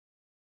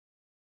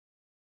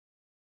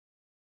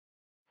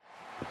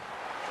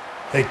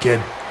Hey, kid.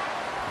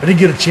 I didn't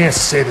get a chance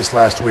to say this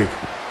last week,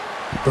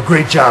 but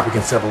great job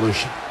against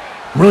Evolution.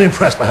 I'm really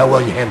impressed by how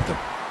well you handled them.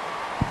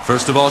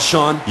 First of all,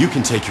 Sean, you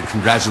can take your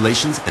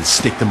congratulations and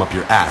stick them up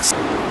your ass.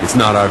 It's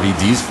not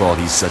RVD's fault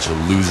he's such a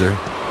loser.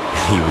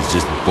 He was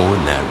just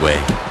born that way.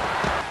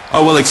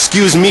 Oh, well,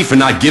 excuse me for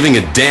not giving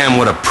a damn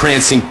what a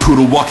prancing,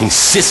 poodle-walking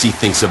sissy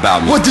thinks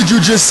about me. What did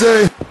you just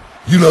say?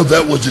 You know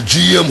that was the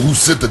GM who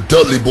sent the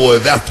Dudley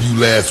boys after you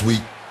last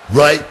week,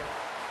 right?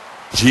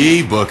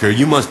 Gee, Booker,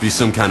 you must be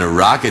some kind of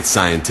rocket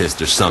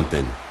scientist or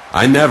something.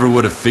 I never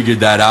would have figured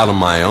that out on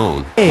my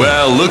own. Hey.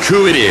 Well, look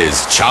who it is,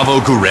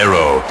 Chavo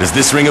Guerrero. Does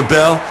this ring a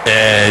bell?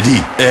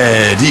 Eddie.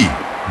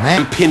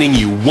 Man. I'm pinning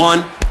you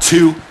 1,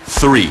 2,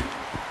 3.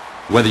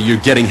 Whether you're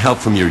getting help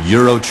from your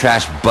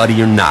Eurotrash buddy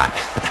or not.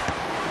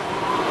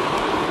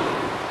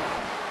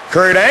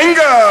 Kurt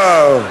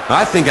Angle!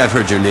 I think I've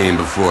heard your name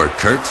before,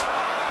 Kurt.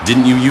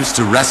 Didn't you used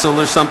to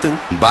wrestle or something?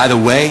 And by the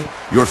way,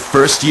 your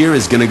first year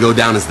is gonna go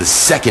down as the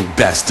second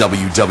best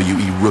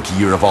WWE rookie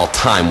year of all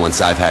time once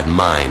I've had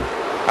mine.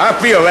 I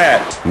feel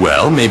that.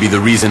 Well, maybe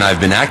the reason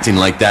I've been acting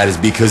like that is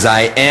because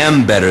I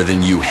am better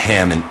than you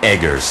ham and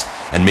eggers.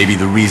 And maybe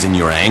the reason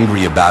you're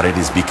angry about it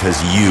is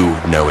because you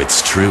know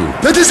it's true.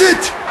 That is it!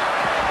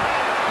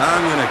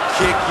 I'm gonna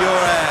kick your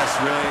ass,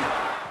 Ray.